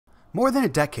More than a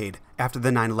decade after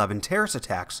the 9/11 terrorist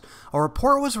attacks, a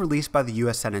report was released by the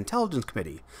U.S. Senate Intelligence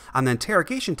Committee on the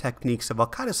interrogation techniques of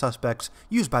al-Qaeda suspects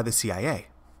used by the CIA.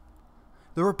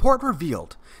 The report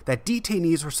revealed that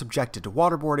detainees were subjected to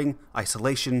waterboarding,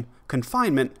 isolation,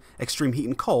 confinement, extreme heat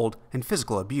and cold, and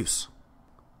physical abuse.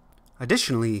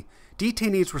 Additionally,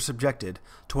 detainees were subjected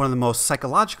to one of the most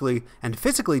psychologically and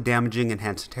physically damaging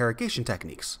enhanced interrogation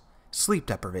techniques: sleep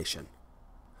deprivation.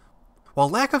 While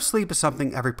lack of sleep is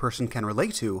something every person can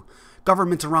relate to,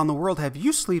 governments around the world have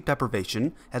used sleep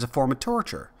deprivation as a form of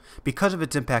torture because of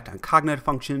its impact on cognitive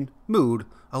function, mood,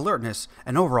 alertness,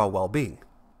 and overall well-being.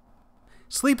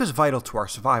 Sleep is vital to our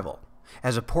survival,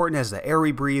 as important as the air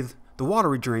we breathe, the water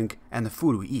we drink, and the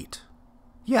food we eat.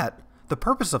 Yet, the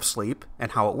purpose of sleep,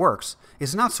 and how it works,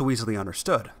 is not so easily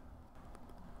understood.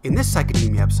 In this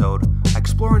Circadian episode, I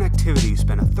explore an activity we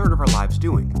spend a third of our lives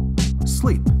doing: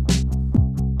 sleep.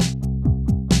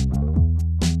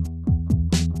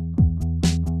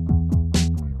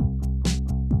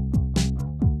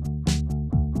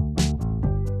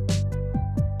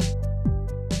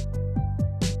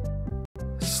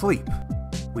 Sleep.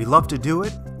 We love to do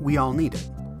it, we all need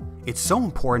it. It's so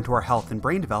important to our health and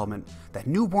brain development that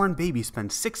newborn babies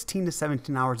spend 16 to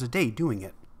 17 hours a day doing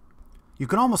it. You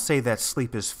can almost say that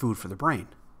sleep is food for the brain.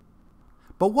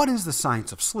 But what is the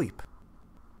science of sleep?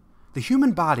 The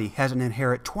human body has an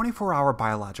inherent 24-hour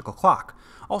biological clock,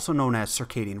 also known as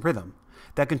circadian rhythm,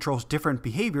 that controls different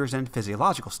behaviors and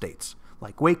physiological states,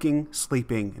 like waking,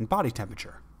 sleeping, and body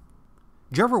temperature.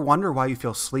 Do you ever wonder why you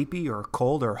feel sleepy or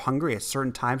cold or hungry at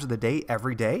certain times of the day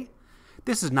every day?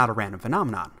 This is not a random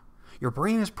phenomenon. Your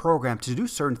brain is programmed to do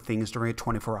certain things during a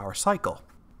 24-hour cycle.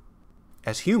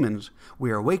 As humans,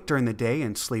 we are awake during the day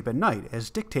and sleep at night, as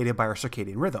dictated by our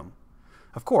circadian rhythm.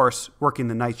 Of course, working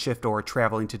the night shift or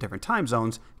traveling to different time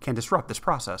zones can disrupt this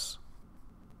process.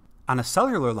 On a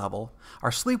cellular level,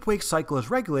 our sleep-wake cycle is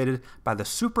regulated by the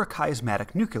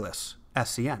suprachiasmatic nucleus,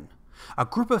 SCN, a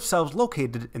group of cells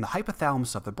located in the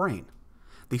hypothalamus of the brain.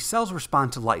 These cells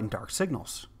respond to light and dark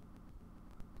signals.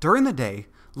 During the day,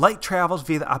 light travels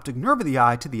via the optic nerve of the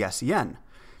eye to the SCN,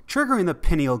 triggering the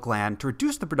pineal gland to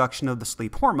reduce the production of the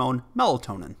sleep hormone,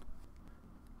 melatonin.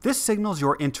 This signals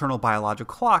your internal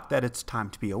biological clock that it's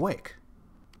time to be awake.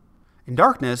 In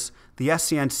darkness, the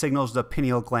SCN signals the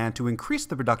pineal gland to increase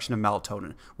the production of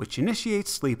melatonin, which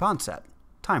initiates sleep onset,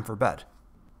 time for bed.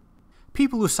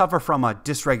 People who suffer from a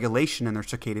dysregulation in their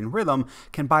circadian rhythm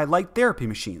can buy light therapy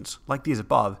machines, like these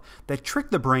above, that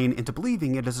trick the brain into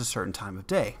believing it is a certain time of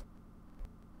day.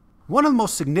 One of the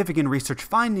most significant research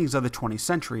findings of the 20th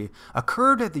century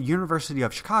occurred at the University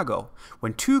of Chicago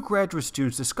when two graduate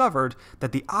students discovered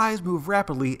that the eyes move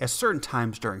rapidly at certain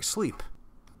times during sleep.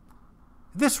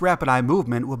 This rapid eye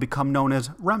movement will become known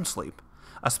as REM sleep,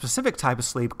 a specific type of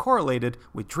sleep correlated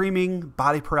with dreaming,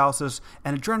 body paralysis,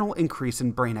 and a general increase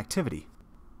in brain activity.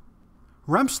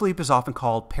 REM sleep is often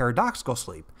called paradoxical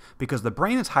sleep because the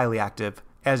brain is highly active,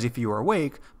 as if you were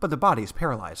awake, but the body is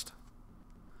paralyzed.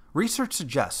 Research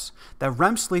suggests that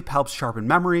REM sleep helps sharpen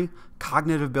memory,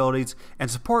 cognitive abilities, and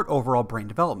support overall brain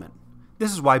development.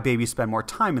 This is why babies spend more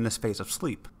time in this phase of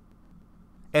sleep.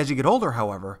 As you get older,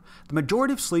 however, the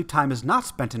majority of sleep time is not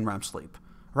spent in REM sleep.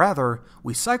 Rather,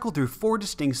 we cycle through 4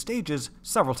 distinct stages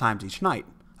several times each night,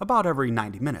 about every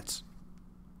 90 minutes.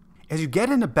 As you get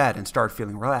into bed and start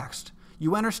feeling relaxed,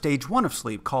 you enter stage 1 of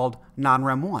sleep called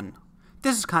non-REM 1.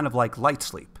 This is kind of like light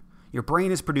sleep. Your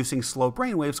brain is producing slow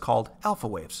brain waves called alpha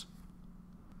waves.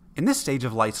 In this stage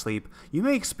of light sleep, you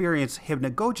may experience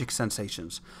hypnagogic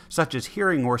sensations, such as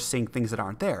hearing or seeing things that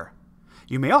aren't there.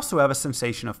 You may also have a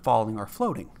sensation of falling or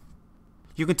floating.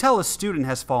 You can tell a student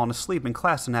has fallen asleep in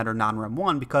class and entered non-REM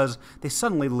 1 because they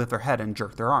suddenly lift their head and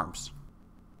jerk their arms.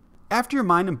 After your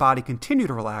mind and body continue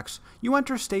to relax, you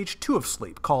enter stage 2 of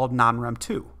sleep called non-REM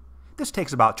 2. This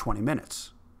takes about 20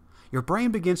 minutes. Your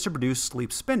brain begins to produce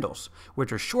sleep spindles,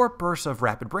 which are short bursts of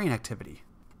rapid brain activity.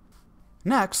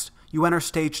 Next, you enter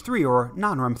stage 3 or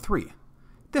non-REM 3.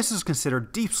 This is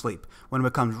considered deep sleep when it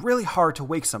becomes really hard to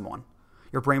wake someone.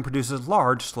 Your brain produces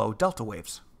large, slow delta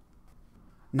waves.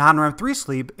 Non-REM 3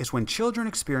 sleep is when children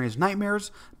experience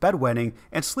nightmares, bedwetting,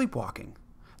 and sleepwalking.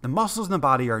 The muscles in the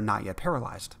body are not yet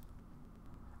paralyzed.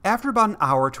 After about an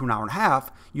hour to an hour and a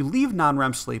half, you leave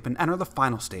non-REM sleep and enter the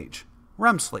final stage,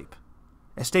 REM sleep.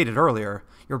 As stated earlier,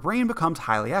 your brain becomes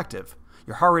highly active,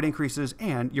 your heart rate increases,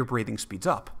 and your breathing speeds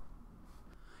up.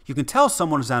 You can tell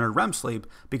someone has entered REM sleep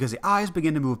because the eyes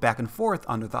begin to move back and forth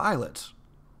under the eyelids.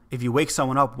 If you wake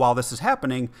someone up while this is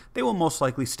happening, they will most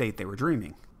likely state they were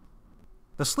dreaming.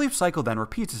 The sleep cycle then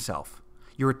repeats itself.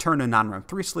 You return to non-REM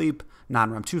 3 sleep,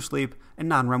 non-REM 2 sleep, and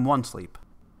non-REM 1 sleep.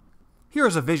 Here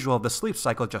is a visual of the sleep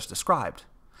cycle just described.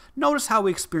 Notice how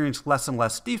we experience less and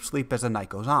less deep sleep as the night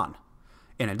goes on.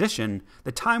 In addition,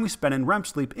 the time we spend in REM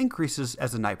sleep increases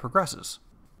as the night progresses.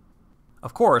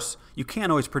 Of course, you can't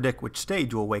always predict which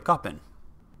stage you will wake up in.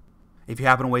 If you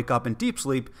happen to wake up in deep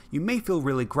sleep, you may feel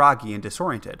really groggy and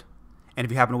disoriented. And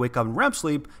if you happen to wake up in REM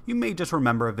sleep, you may just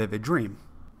remember a vivid dream.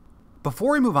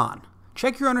 Before we move on,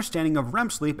 check your understanding of REM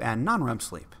sleep and non-REM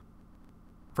sleep.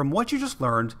 From what you just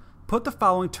learned, put the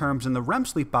following terms in the REM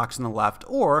sleep box on the left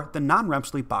or the non-REM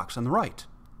sleep box on the right.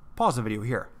 Pause the video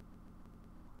here.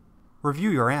 Review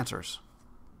your answers.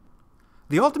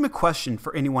 The ultimate question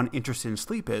for anyone interested in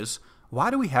sleep is, why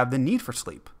do we have the need for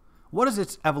sleep? What is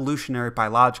its evolutionary,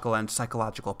 biological, and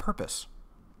psychological purpose?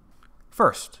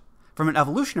 First, from an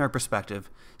evolutionary perspective,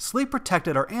 sleep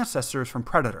protected our ancestors from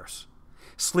predators.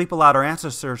 Sleep allowed our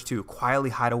ancestors to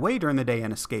quietly hide away during the day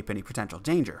and escape any potential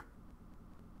danger.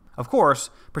 Of course,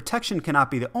 protection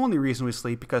cannot be the only reason we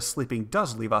sleep because sleeping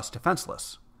does leave us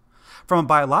defenseless. From a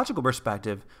biological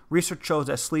perspective, research shows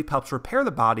that sleep helps repair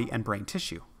the body and brain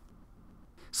tissue.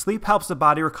 Sleep helps the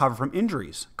body recover from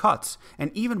injuries, cuts,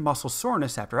 and even muscle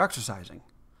soreness after exercising.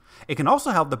 It can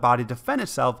also help the body defend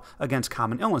itself against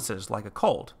common illnesses like a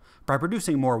cold by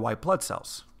producing more white blood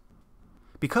cells.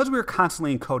 Because we are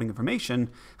constantly encoding information,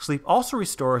 sleep also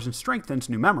restores and strengthens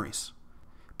new memories.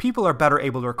 People are better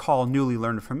able to recall newly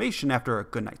learned information after a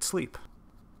good night's sleep.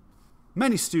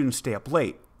 Many students stay up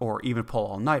late, or even pull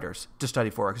all-nighters, to study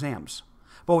for exams.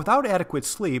 But without adequate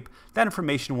sleep, that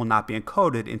information will not be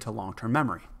encoded into long-term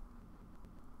memory.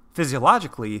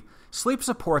 Physiologically, sleep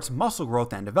supports muscle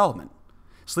growth and development.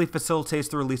 Sleep facilitates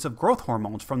the release of growth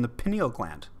hormones from the pineal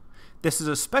gland. This is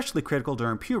especially critical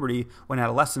during puberty when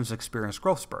adolescents experience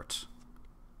growth spurts.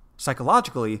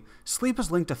 Psychologically, sleep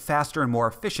is linked to faster and more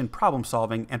efficient problem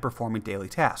solving and performing daily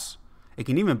tasks. It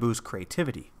can even boost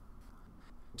creativity.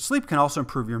 Sleep can also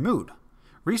improve your mood.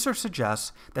 Research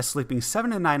suggests that sleeping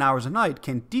 7 to 9 hours a night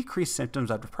can decrease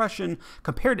symptoms of depression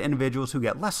compared to individuals who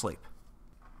get less sleep.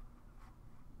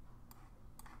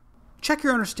 Check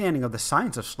your understanding of the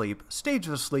science of sleep,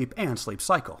 stages of sleep, and sleep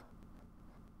cycle.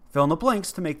 Fill in the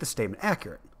blanks to make the statement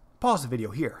accurate. Pause the video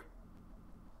here.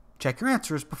 Check your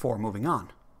answers before moving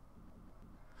on.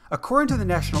 According to the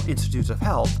National Institutes of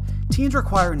Health, teens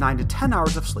require 9 to 10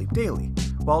 hours of sleep daily,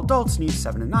 while adults need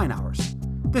 7 to 9 hours.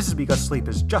 This is because sleep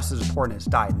is just as important as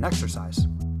diet and exercise.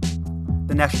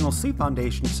 The National Sleep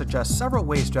Foundation suggests several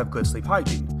ways to have good sleep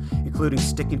hygiene, including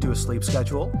sticking to a sleep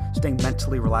schedule, staying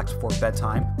mentally relaxed before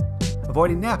bedtime,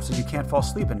 avoiding naps if you can't fall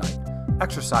asleep at night,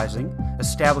 exercising,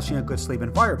 establishing a good sleep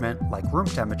environment like room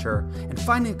temperature, and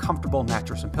finding a comfortable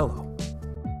mattress and pillow.